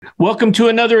Welcome to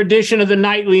another edition of the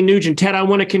Nightly Nuge. And Ted, I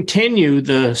want to continue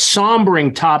the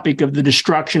sombering topic of the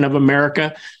destruction of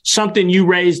America, something you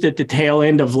raised at the tail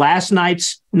end of last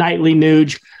night's Nightly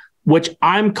Nuge, which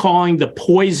I'm calling the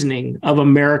poisoning of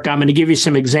America. I'm going to give you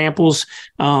some examples.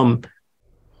 The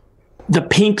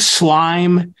pink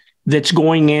slime that's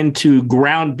going into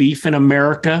ground beef in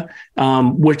America,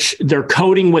 which they're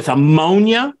coating with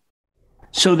ammonia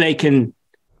so they can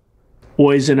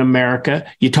poison America.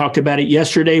 You talked about it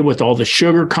yesterday with all the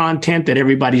sugar content that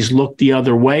everybody's looked the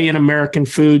other way in American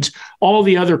foods, all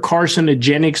the other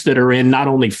carcinogenics that are in not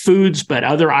only foods, but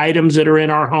other items that are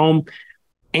in our home.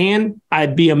 And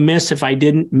I'd be amiss if I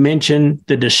didn't mention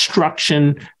the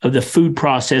destruction of the food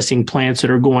processing plants that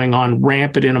are going on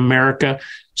rampant in America.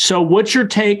 So what's your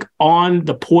take on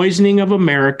the poisoning of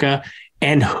America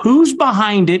and who's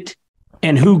behind it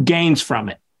and who gains from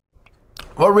it?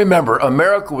 Well, remember,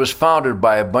 America was founded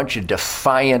by a bunch of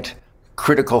defiant,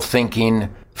 critical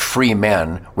thinking, free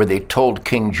men where they told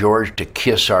King George to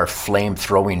kiss our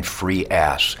flame-throwing free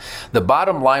ass. The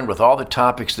bottom line with all the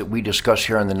topics that we discuss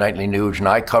here on the Nightly Nuge, and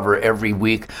I cover every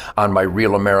week on my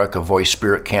Real America Voice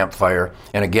Spirit Campfire,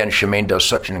 and again, Shemaine does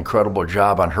such an incredible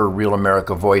job on her Real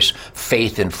America Voice,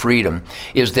 Faith and Freedom,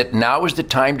 is that now is the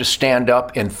time to stand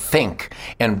up and think.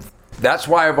 And that's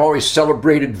why I've always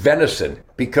celebrated venison,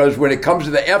 because when it comes to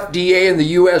the FDA and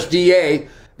the USDA,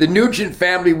 the Nugent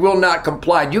family will not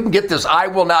comply. You can get this I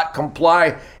will not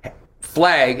comply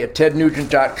flag at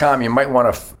tednugent.com. You might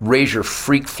want to raise your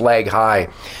freak flag high.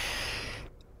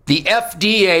 The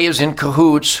FDA is in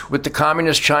cahoots with the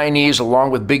Communist Chinese along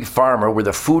with Big Pharma, where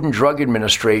the Food and Drug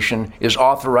Administration is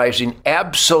authorizing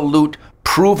absolute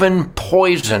proven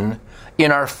poison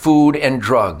in our food and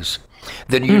drugs.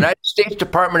 The United States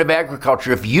Department of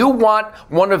Agriculture, if you want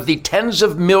one of the tens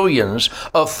of millions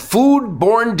of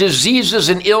foodborne diseases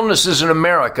and illnesses in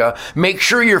America, make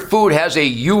sure your food has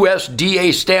a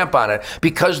USDA stamp on it,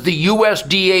 because the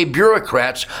USDA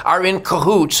bureaucrats are in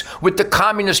cahoots with the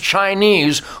Communist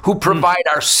Chinese, who provide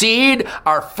our seed,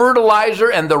 our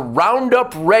fertilizer, and the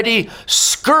Roundup Ready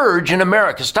scourge in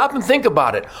America. Stop and think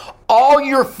about it. All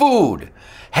your food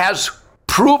has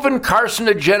proven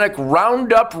carcinogenic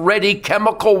Roundup Ready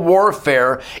chemical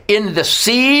warfare in the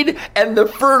seed and the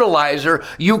fertilizer.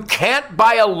 You can't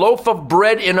buy a loaf of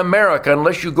bread in America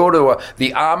unless you go to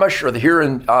the Amish or here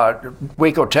in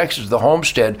Waco, Texas, the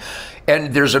Homestead.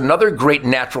 And there's another great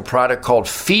natural product called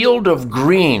Field of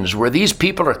Greens, where these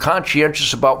people are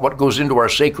conscientious about what goes into our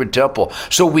sacred temple.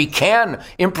 So we can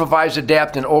improvise,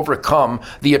 adapt, and overcome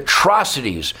the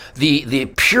atrocities, the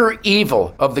pure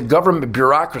evil of the government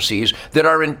bureaucracies that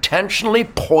are intentionally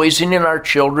poisoning our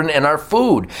children and our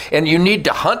food. And you need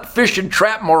to hunt, fish, and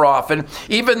trap more often,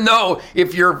 even though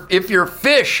if your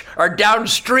fish are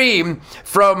downstream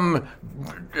from,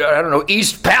 I don't know,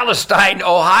 East Palestine,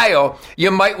 Ohio, you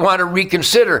might want to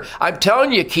reconsider. I'm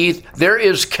telling you, Keith, there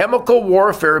is chemical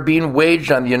warfare being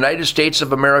waged on the United States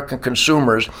of American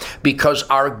consumers because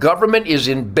our government is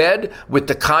in bed with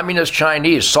the Communist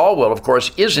Chinese. Solwell, of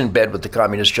course, is in bed with the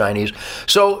Communist Chinese.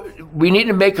 So we need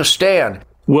to make a stand.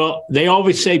 Well, they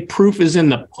always say proof is in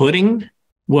the pudding.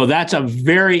 Well, that's a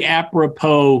very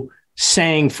apropos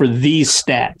saying for these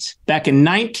stats. Back in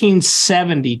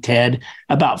 1970, Ted,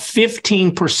 about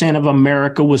 15% of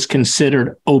America was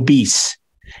considered obese.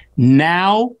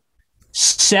 Now,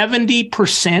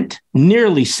 70%,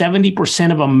 nearly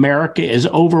 70% of America is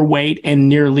overweight, and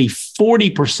nearly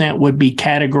 40% would be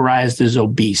categorized as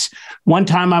obese. One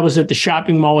time I was at the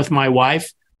shopping mall with my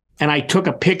wife, and I took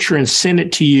a picture and sent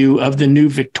it to you of the new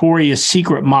Victoria's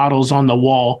Secret models on the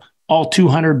wall, all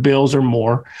 200 bills or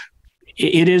more.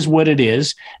 It is what it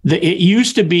is. It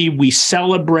used to be we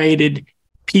celebrated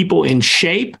people in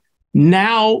shape.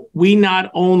 Now we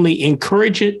not only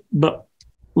encourage it, but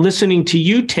listening to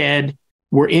you, Ted,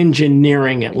 we're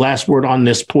engineering it. Last word on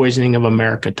this poisoning of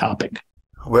America topic.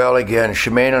 Well, again,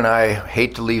 Shemaine and I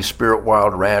hate to leave Spirit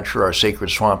Wild Ranch or our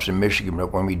sacred swamps in Michigan,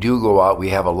 but when we do go out, we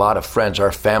have a lot of friends.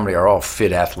 Our family are all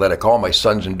fit, athletic. All my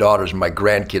sons and daughters and my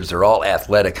grandkids, they're all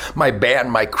athletic. My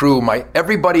band, my crew,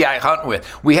 everybody I hunt with.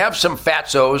 We have some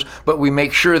fatzos, but we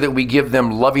make sure that we give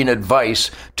them loving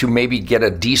advice to maybe get a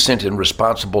decent and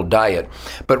responsible diet.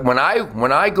 But when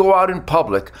I go out in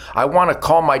public, I want to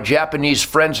call my Japanese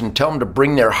friends and tell them to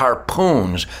bring their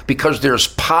harpoons, because there's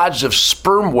pods of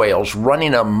sperm whales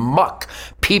running amok.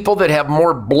 People that have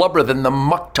more blubber than the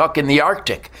muktuk in the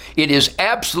Arctic. It is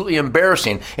absolutely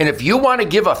embarrassing. And if you want to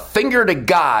give a finger to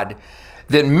God,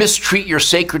 then mistreat your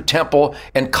sacred temple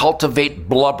and cultivate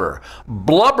blubber.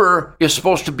 Blubber is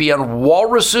supposed to be on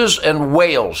walruses and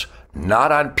whales,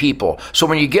 not on people. So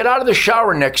when you get out of the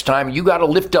shower next time, you got to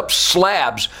lift up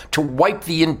slabs to wipe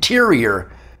the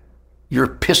interior. You're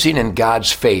pissing in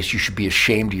God's face. You should be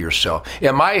ashamed of yourself.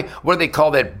 Am I, what do they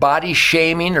call that, body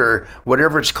shaming or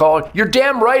whatever it's called? You're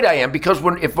damn right I am, because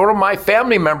if one of my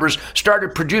family members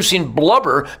started producing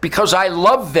blubber because I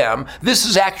love them, this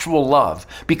is actual love.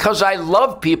 Because I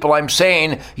love people, I'm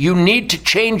saying you need to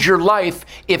change your life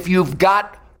if you've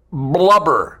got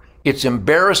blubber. It's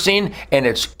embarrassing, and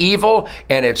it's evil,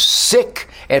 and it's sick,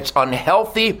 it's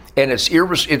unhealthy, and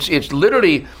it's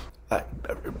literally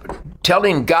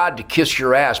telling God to kiss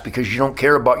your ass because you don't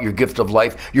care about your gift of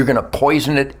life. You're going to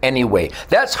poison it anyway.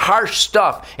 That's harsh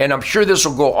stuff, and I'm sure this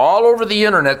will go all over the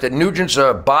internet that Nugent's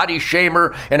a body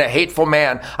shamer and a hateful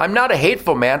man. I'm not a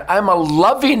hateful man. I'm a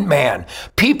loving man.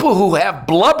 People who have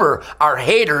blubber are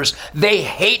haters. They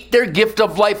hate their gift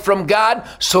of life from God,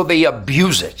 so they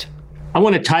abuse it. I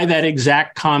want to tie that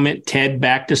exact comment, Ted,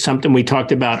 back to something we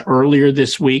talked about earlier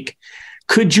this week.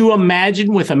 Could you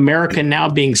imagine, with America now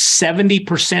being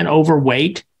 70%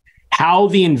 overweight, how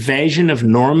the invasion of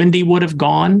Normandy would have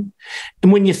gone?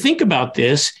 And when you think about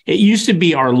this, it used to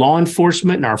be our law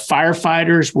enforcement and our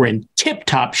firefighters were in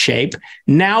tip-top shape.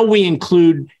 Now we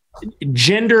include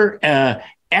gender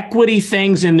equity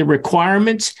things in the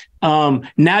requirements.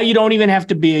 Now you don't even have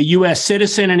to be a U.S.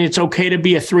 citizen, and it's okay to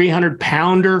be a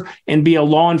 300-pounder and be a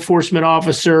law enforcement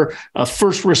officer, a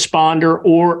first responder,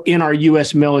 or in our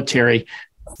U.S. military.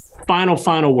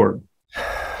 Final word.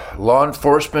 Law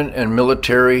enforcement and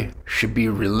military should be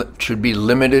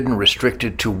limited and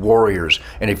restricted to warriors.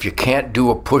 And if you can't do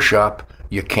a push-up,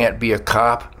 you can't be a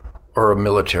cop or a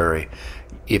military.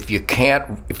 If you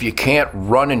can't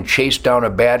run and chase down a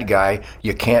bad guy,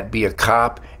 you can't be a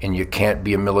cop and you can't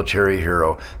be a military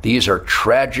hero. These are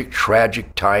tragic,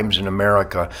 tragic times in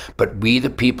America, but we the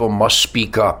people must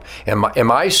speak up.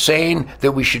 Am I saying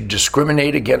that we should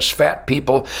discriminate against fat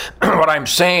people? What I'm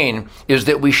saying is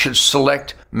that we should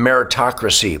select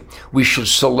meritocracy. We should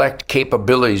select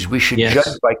capabilities. We should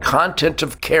judge by content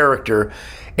of character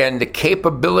and the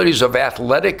capabilities of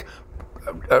athletic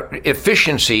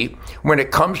efficiency when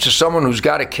it comes to someone who's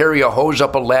got to carry a hose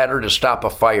up a ladder to stop a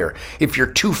fire. If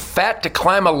you're too fat to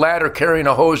climb a ladder carrying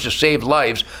a hose to save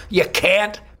lives, you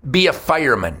can't be a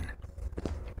fireman.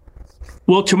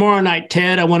 Well, tomorrow night,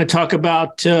 Ted, I want to talk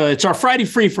about, it's our Friday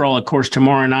free-for-all, of course,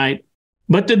 tomorrow night,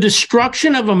 but the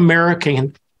destruction of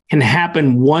America can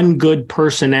happen one good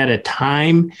person at a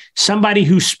time. Somebody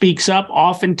who speaks up,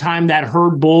 oftentimes that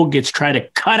herd bull gets tried to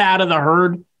cut out of the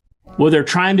herd. Well, they're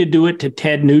trying to do it to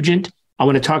Ted Nugent. I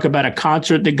want to talk about a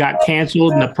concert that got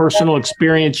canceled and the personal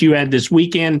experience you had this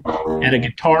weekend at a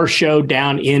guitar show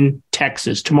down in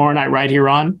Texas. Tomorrow night, right here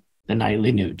on the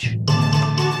Nightly Nuge.